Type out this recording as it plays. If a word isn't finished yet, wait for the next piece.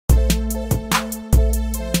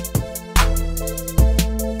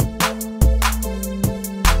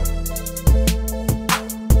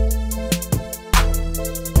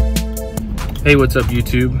Hey, what's up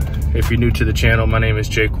YouTube? If you're new to the channel, my name is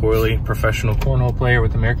Jay Corley, professional cornhole player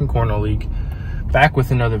with American Cornhole League. Back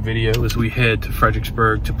with another video as we head to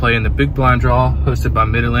Fredericksburg to play in the Big Blind Draw hosted by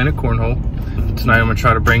Mid-Atlantic Cornhole. Tonight I'm gonna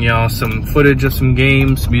try to bring y'all some footage of some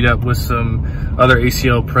games, meet up with some other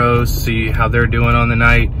ACL pros, see how they're doing on the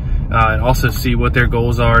night, and also see what their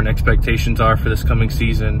goals are and expectations are for this coming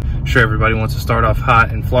season. I'm sure everybody wants to start off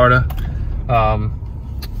hot in Florida.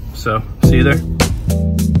 So see you there.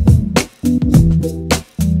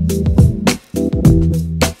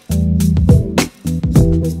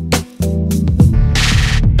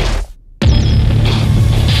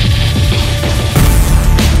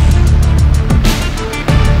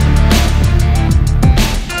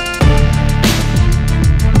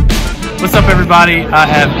 What's up, everybody? I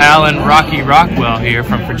have Alan Rocky Rockwell here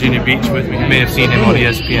from Virginia Beach with me. You may have seen him on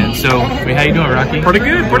ESPN. So, how you doing, Rocky? Pretty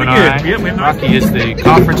good, pretty good. Right? Yeah, man. Rocky is the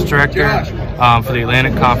conference director for the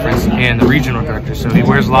Atlantic Conference and the regional director. So he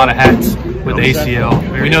wears a lot of hats with the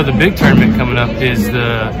ACL. We know the big tournament coming up is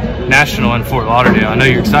the National in Fort Lauderdale. I know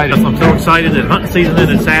you're excited. I'm so excited that hunting season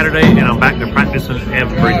is Saturday, and I'm back to practicing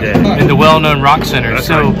every day. In the well-known Rock Center. That's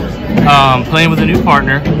so, right. Playing with a new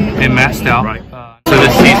partner in Matt Stout. Right. So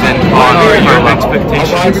this season, what are your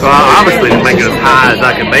expectations? Obviously, to make it as high as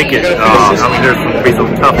I can make it. I mean, there's going to be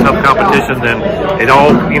some tough competition, and it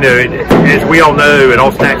all, as we all know, it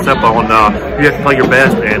all stacks up on you have to play your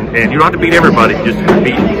best, and you don't have to beat everybody, just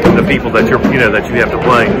beat the people that that you have to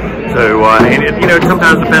play. So, and it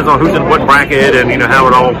sometimes depends on who's in what bracket, and how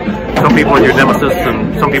it all. Some people are your nemesis,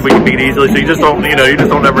 and some people you beat easily. So you just don't, you just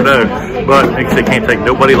don't ever know. But they can't take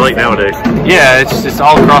nobody late nowadays. Yeah, it's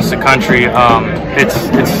all across the country.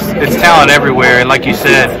 It's talent everywhere, and like you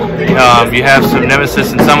said, you have some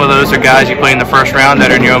nemesis, and some of those are guys you play in the first round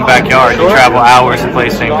that are in your own backyard. You travel hours to play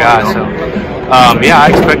the same guys. So, yeah, I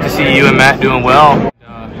expect to see you and Matt doing well.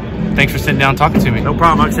 Thanks for sitting down and talking to me. No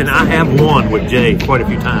problem. Like I said, I have won with Jay quite a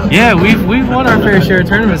few times. Yeah, we've won our fair share of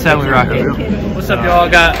tournaments, haven't we, Rocky? What's up, y'all?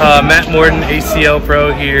 Got Matt Morton, ACL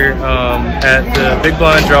pro here at the Big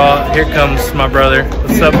Blind Draw. Here comes my brother.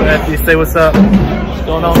 What's up, Matthew? Say what's up. What's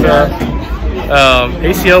going on, guys?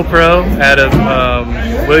 ACL pro out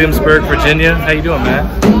of Williamsburg, Virginia. How you doing,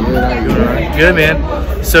 Matt? Good. How you doing? Right? Good,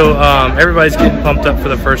 man. So everybody's getting pumped up for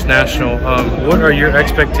the first national. What are your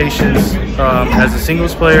expectations as a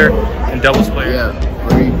singles player and doubles player?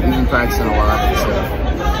 Yeah, we've been practicing a lot, so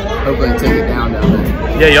hopefully take it down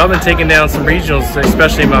there. Yeah, y'all been taking down some regionals,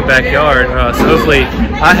 especially in my backyard. So hopefully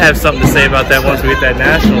I have something to say about that once we hit that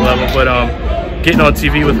national level. But getting on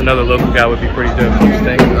TV with another local guy would be pretty dope, don't you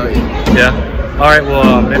think? Oh, yeah. Yeah? All right,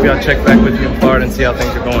 well, maybe I'll check back with you in Florida and see how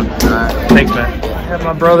things are going. All right. Thanks, man. I have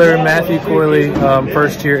my brother, Matthew Corley,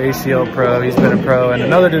 first year ACL pro. He's been a pro in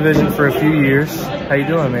another division for a few years. How you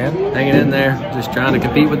doing, man? Hanging in there, just trying to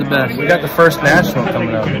compete with the best. We got the first national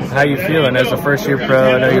coming up. How you feeling as a first year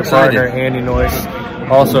pro? I know your partner, Andy Noyce,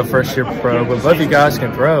 also a first year pro, but both of you guys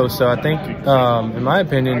can throw. So I think, in my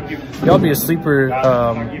opinion, y'all be a sleeper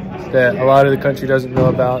that a lot of the country doesn't know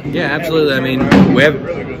about. Yeah, absolutely. I mean,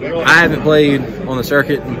 I haven't played on the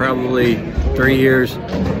circuit in probably 3 years,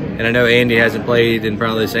 and I know Andy hasn't played in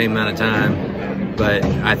probably the same amount of time, but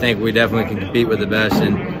I think we definitely can compete with the best.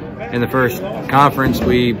 And in the first conference,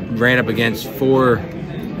 we ran up against 4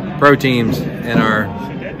 pro teams in our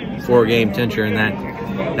 4-game tenure in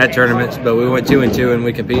that tournament, but we went 2-2 and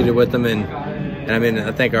we competed with them, and I mean,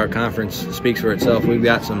 I think our conference speaks for itself. We've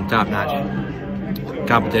got some top-notch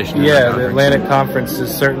competition. Yeah, the Atlantic Conference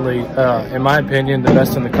is certainly, in my opinion, the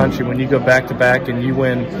best in the country. When you go back-to-back and you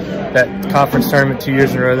win that conference tournament 2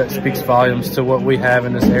 years in a row, that speaks volumes to what we have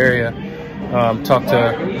in this area. Talked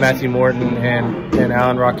to Matthew Morton and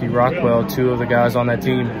Alan Rocky Rockwell, 2 of the guys on that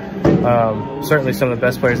team. Certainly some of the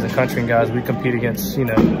best players in the country and guys we compete against,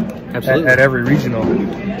 at every regional.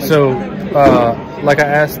 So, like I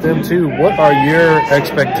asked them too, what are your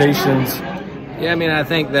expectations? Yeah, I mean, I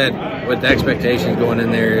think that what the expectations going in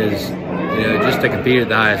there is, just to compete at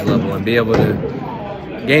the highest level and be able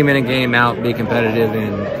to game in and game out, be competitive,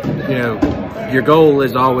 and, your goal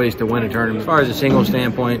is always to win a tournament. As far as a single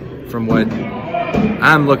standpoint, from what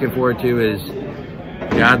I'm looking forward to is,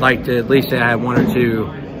 I'd like to at least say I have 1 or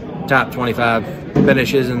 2 top 25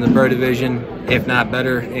 finishes in the pro division, if not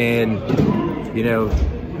better, and,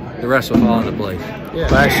 the rest will fall into place. Yeah.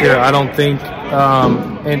 Last year, I don't think,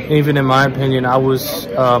 and even in my opinion, I was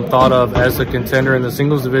thought of as a contender in the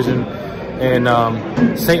singles division. And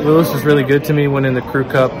St. Louis was really good to me, winning the Crew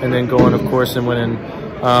Cup and then going, of course, and winning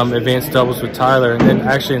advanced doubles with Tyler. And then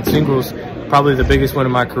actually in singles, probably the biggest win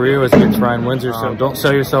of my career was against Ryan Windsor. So don't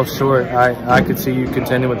sell yourself short. I could see you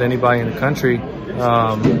contending with anybody in the country.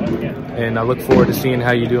 And I look forward to seeing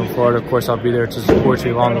how you do in Florida. Of course, I'll be there to support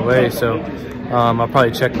you along the way. So I'll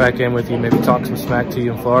probably check back in with you, maybe talk some smack to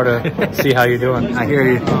you in Florida, see how you're doing. I hear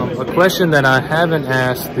you. A question that I haven't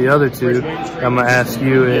asked the other two, I'm going to ask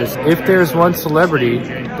you is, if there's one celebrity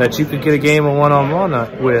that you could get a game of one-on-one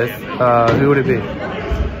with, who would it be?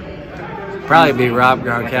 Probably be Rob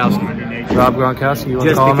Gronkowski. Rob Gronkowski, you want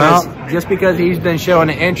to call him out? Just because he's been showing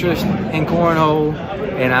an interest in cornhole,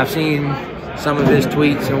 and I've seen some of his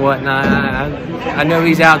tweets and whatnot. I know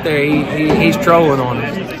he's out there. He's trolling on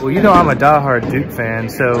us. Well, you know I'm a diehard Duke fan,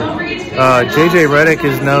 so JJ Redick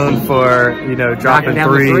is known for, you know, dropping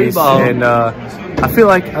threes, and I feel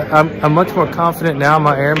like I'm much more confident now in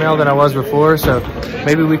my airmail than I was before. So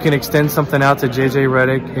maybe we can extend something out to JJ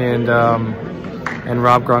Redick and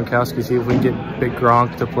Rob Gronkowski, see if we can get Big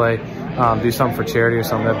Gronk to play. Do something for charity or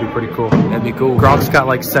something. That'd be pretty cool. That'd be cool. Gronk's got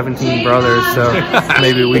like 17 brothers, so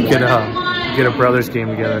maybe we could get a brothers game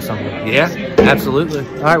together or something. Yeah, absolutely.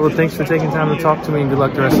 All right, well, thanks for taking time to talk to me, and good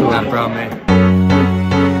luck the rest of the week. No problem, man.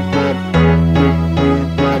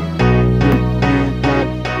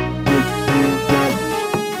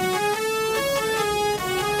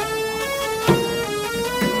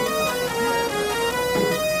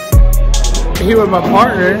 Here with my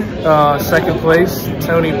partner, second place,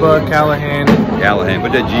 Tony Bug Callahan. Callahan,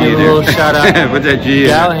 put that G Give in a there. little shout out. Put that G in.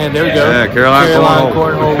 Callahan, there we go. Yeah, Carolina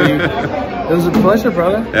Cornhole League. It was a pleasure,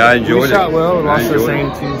 brother. Yeah, I enjoyed it. We shot well. We lost the enjoyed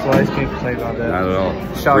same team twice. Can't complain about that. Not at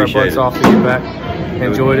all. Shot our butts off to get back.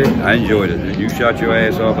 Enjoyed it. I enjoyed it. You shot your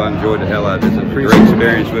ass off. I enjoyed the hell out of it. It's a great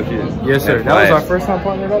experience with you. Yes, sir. That was our first time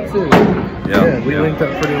partnered up, too. Yeah, we linked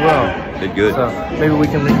up pretty well. Did good. So maybe we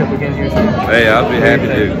can link up again here soon. Hey, I'll be happy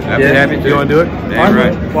to. I'll be happy to. You want to do it? Damn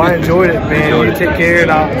right. Well, I enjoyed it, man. You take care,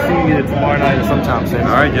 and I'll see you tomorrow night or sometime soon.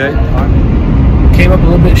 All right, Jay. Came up a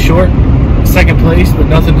little bit short, second place, but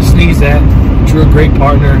nothing to sneeze at. Drew a great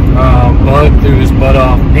partner. Bug threw his butt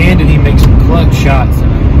off. Man, did he make some clutch shots.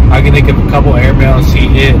 I can think of a couple airmails he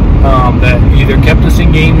hit that either kept us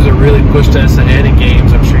in games or really pushed us ahead in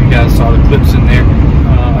games. I'm sure you guys saw the clips in there.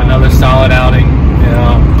 Another solid outing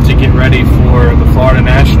to get ready for the Florida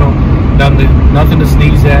National. Nothing to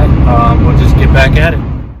sneeze at. We'll just get back at it.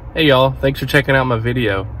 Hey y'all, thanks for checking out my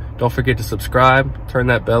video. Don't forget to subscribe, turn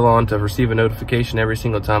that bell on to receive a notification every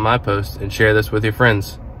single time I post, and share this with your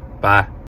friends. Bye.